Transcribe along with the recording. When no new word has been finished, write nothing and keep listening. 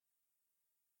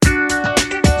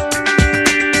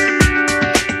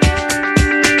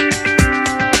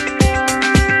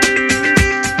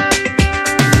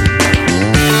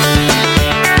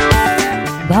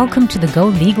the Go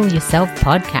Legal Yourself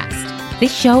podcast.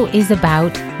 This show is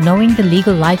about knowing the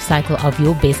legal life cycle of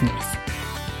your business.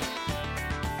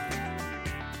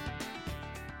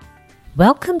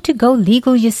 Welcome to Go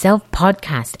Legal Yourself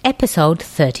podcast, episode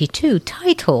 32,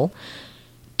 title,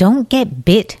 Don't Get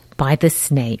Bit by the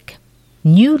Snake.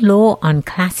 New law on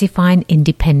classifying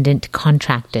independent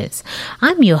contractors.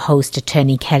 I'm your host,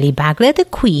 Attorney Kelly Bagler, the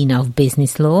Queen of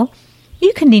Business Law.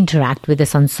 You can interact with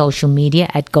us on social media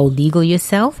at Go Legal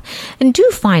Yourself, and do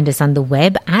find us on the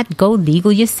web at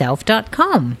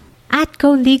golegalyourself.com. At Go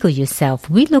Legal Yourself,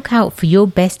 we look out for your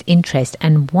best interest,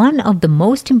 and one of the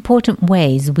most important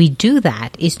ways we do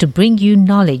that is to bring you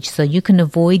knowledge so you can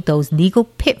avoid those legal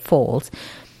pitfalls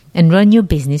and run your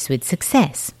business with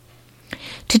success.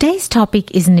 Today's topic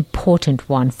is an important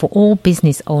one for all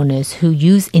business owners who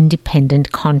use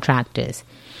independent contractors.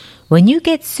 When you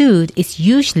get sued, it's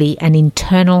usually an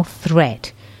internal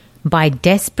threat by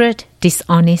desperate,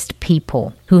 dishonest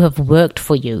people who have worked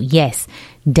for you. Yes,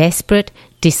 desperate,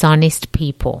 dishonest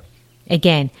people.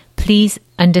 Again, please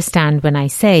understand when I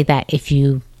say that if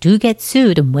you do get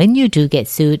sued, and when you do get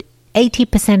sued,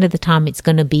 80% of the time it's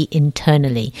going to be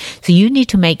internally. So you need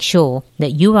to make sure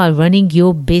that you are running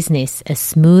your business as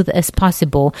smooth as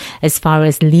possible as far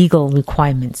as legal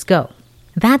requirements go.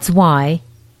 That's why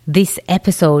this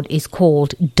episode is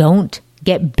called Don't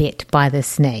Get Bit by the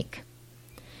Snake.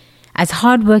 As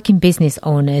hardworking business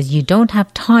owners, you don't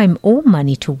have time or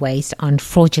money to waste on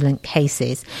fraudulent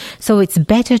cases, so it's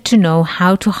better to know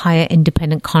how to hire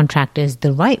independent contractors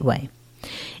the right way.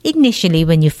 Initially,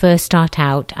 when you first start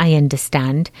out, I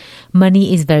understand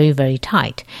money is very, very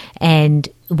tight. And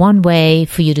one way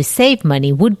for you to save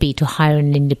money would be to hire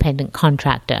an independent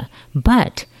contractor.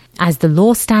 But as the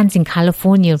law stands in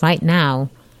California right now,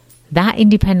 that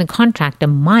independent contractor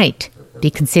might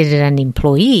be considered an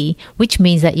employee, which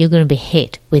means that you're going to be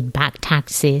hit with back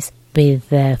taxes, with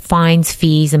fines,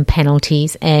 fees, and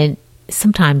penalties. And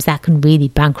sometimes that can really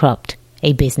bankrupt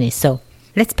a business. So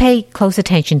let's pay close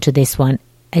attention to this one.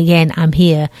 Again, I'm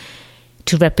here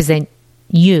to represent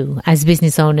you as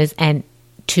business owners and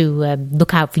to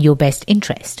look out for your best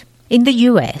interest. In the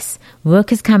US,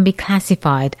 workers can be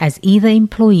classified as either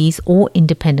employees or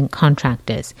independent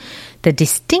contractors. The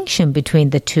distinction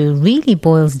between the two really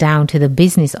boils down to the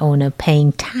business owner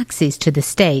paying taxes to the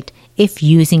state if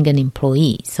using an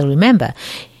employee. So remember,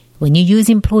 when you use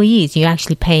employees, you're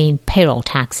actually paying payroll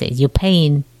taxes. You're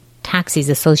paying taxes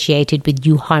associated with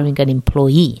you hiring an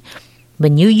employee.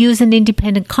 When you use an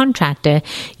independent contractor,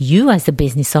 you as the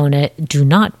business owner do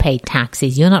not pay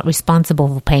taxes. You're not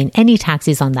responsible for paying any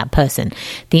taxes on that person.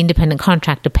 The independent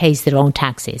contractor pays their own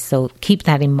taxes, so keep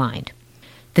that in mind.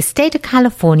 The state of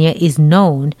California is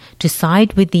known to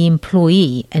side with the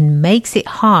employee and makes it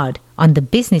hard on the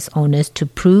business owners to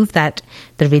prove that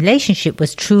the relationship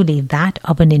was truly that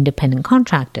of an independent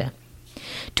contractor.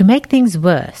 To make things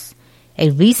worse, a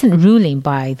recent ruling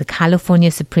by the California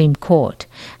Supreme Court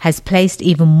has placed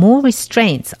even more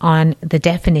restraints on the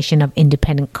definition of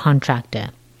independent contractor.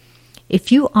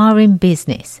 If you are in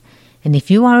business, and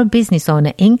if you are a business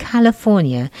owner in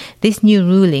California, this new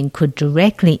ruling could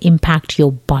directly impact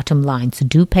your bottom line, so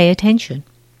do pay attention.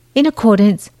 In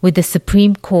accordance with the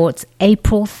Supreme Court's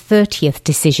April 30th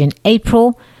decision,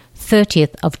 April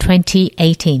 30th of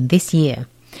 2018, this year,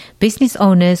 business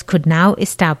owners could now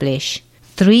establish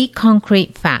 3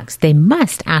 concrete facts. They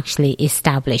must actually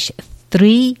establish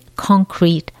 3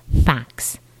 concrete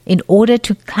facts in order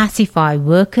to classify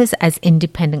workers as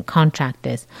independent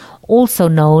contractors, also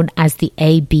known as the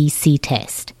ABC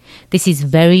test. This is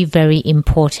very, very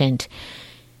important.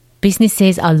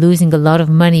 Businesses are losing a lot of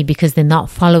money because they're not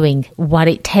following what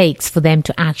it takes for them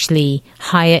to actually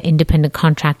hire independent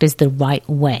contractors the right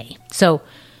way. So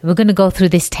we're going to go through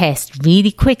this test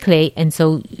really quickly, and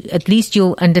so at least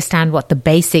you'll understand what the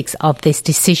basics of this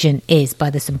decision is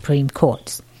by the Supreme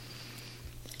Court.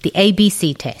 The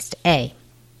ABC test. A.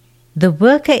 The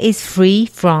worker is free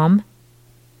from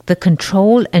the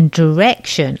control and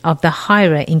direction of the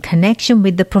hirer in connection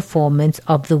with the performance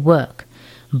of the work,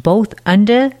 both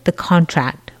under the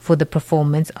contract for the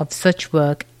performance of such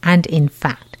work and in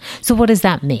fact. So what does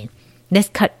that mean? Let's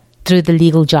cut through the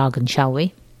legal jargon, shall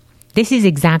we? This is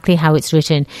exactly how it's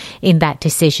written in that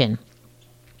decision.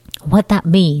 What that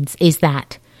means is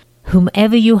that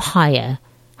whomever you hire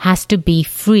has to be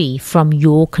free from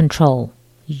your control.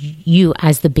 You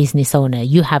as the business owner,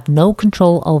 you have no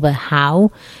control over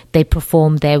how they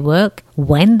perform their work,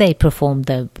 when they perform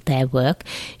their work.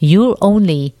 Your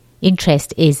only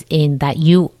interest is in that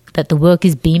the work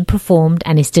is being performed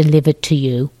and is delivered to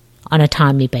you on a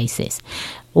timely basis,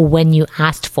 or when you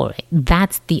asked for it.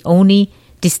 That's the only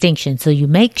distinction. So you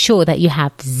make sure that you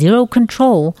have zero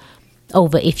control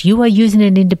over, if you are using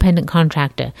an independent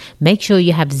contractor, make sure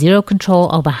you have zero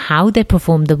control over how they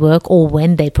perform the work or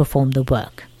when they perform the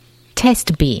work.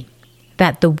 Test B,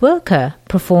 that the worker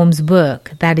performs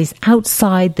work that is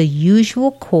outside the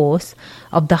usual course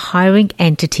of the hiring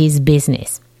entity's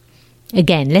business.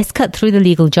 Again, let's cut through the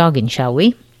legal jargon, shall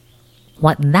we?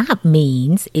 What that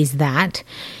means is that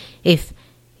if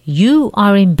you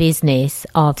are in business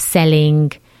of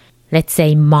selling, let's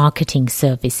say, marketing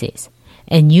services,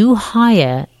 and you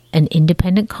hire an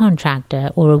independent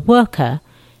contractor or a worker,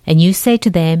 and you say to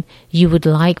them you would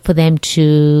like for them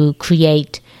to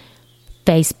create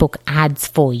Facebook ads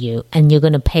for you, and you're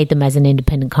going to pay them as an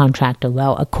independent contractor.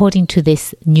 Well, according to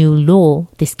this new law,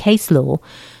 this case law,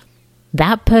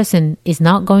 that person is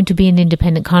not going to be an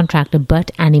independent contractor,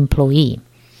 but an employee.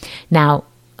 Now,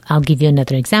 I'll give you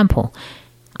another example.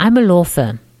 I'm a law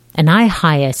firm, and I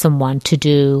hire someone to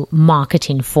do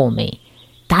marketing for me.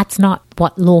 That's not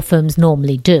what law firms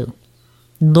normally do.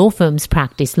 Law firms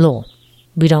practice law.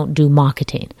 We don't do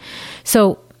marketing.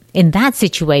 So in that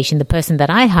situation, the person that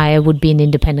I hire would be an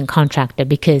independent contractor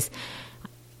because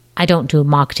I don't do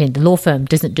marketing. The law firm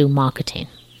doesn't do marketing.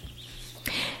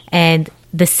 And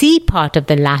the C part of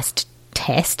the last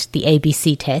test, the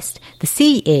ABC test, the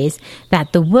C is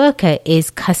that the worker is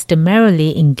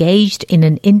customarily engaged in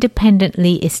an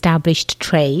independently established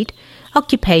trade,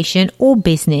 occupation, or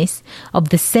business of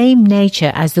the same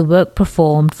nature as the work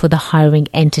performed for the hiring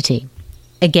entity.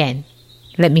 Again,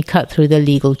 let me cut through the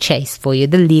legal chase for you,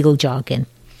 the legal jargon.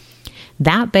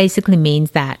 That basically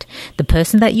means that the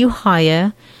person that you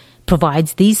hire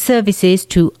provides these services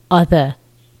to other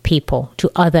people, to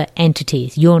other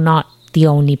entities. You're not the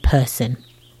only person.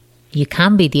 You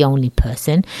can be the only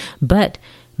person, but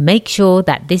make sure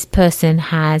that this person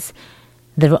has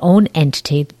their own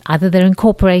entity. Either they're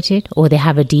incorporated, or they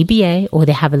have a DBA, or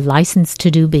they have a license to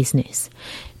do business.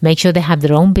 Make sure they have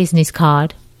their own business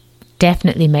card.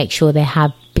 Definitely make sure they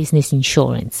have business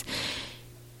insurance.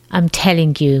 I'm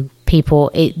telling you,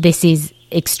 people, this is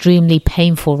extremely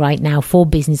painful right now for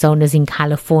business owners in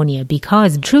California,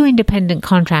 because true independent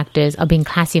contractors are being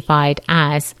classified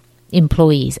as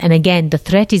employees. And again, the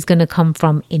threat is going to come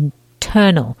from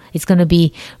internal. It's going to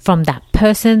be from that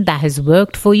person that has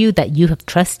worked for you, that you have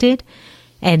trusted,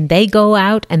 and they go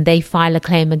out and they file a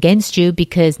claim against you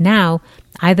because now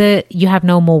either you have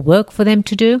no more work for them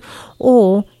to do,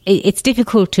 or it's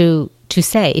difficult to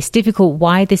say. It's difficult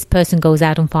why this person goes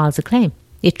out and files a claim.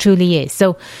 It truly is.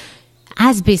 So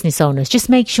as business owners, just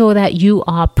make sure that you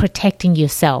are protecting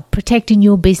yourself, protecting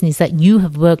your business that you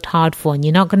have worked hard for, and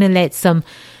you're not going to let some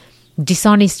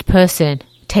dishonest person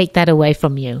take that away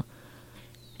from you.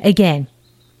 Again,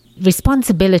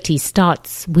 responsibility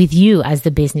starts with you as the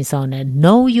business owner.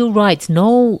 Know your rights,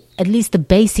 know at least the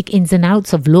basic ins and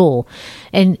outs of law.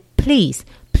 And please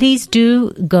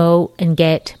do go and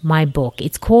get my book.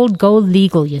 It's called Go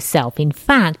Legal Yourself. In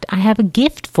fact, I have a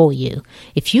gift for you.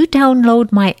 If you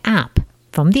download my app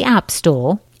from the App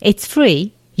Store, it's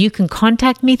free. You can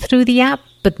contact me through the app,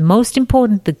 but most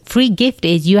important, the free gift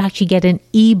is you actually get an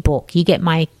ebook. You get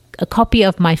a copy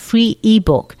of my free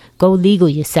ebook, Go Legal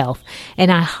Yourself.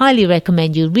 And I highly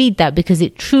recommend you read that, because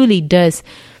it truly does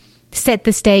set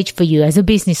the stage for you as a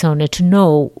business owner to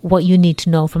know what you need to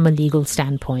know from a legal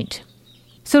standpoint.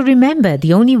 So remember,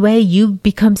 the only way you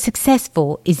become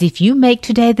successful is if you make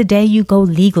today the day you go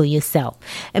legal yourself.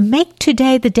 And make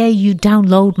today the day you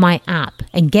download my app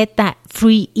and get that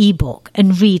free ebook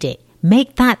and read it.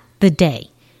 Make that the day.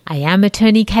 I am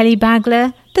Attorney Kelly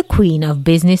Bagler, the Queen of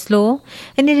Business Law,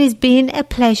 and it has been a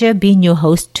pleasure being your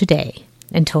host today.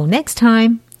 Until next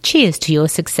time, cheers to your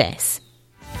success.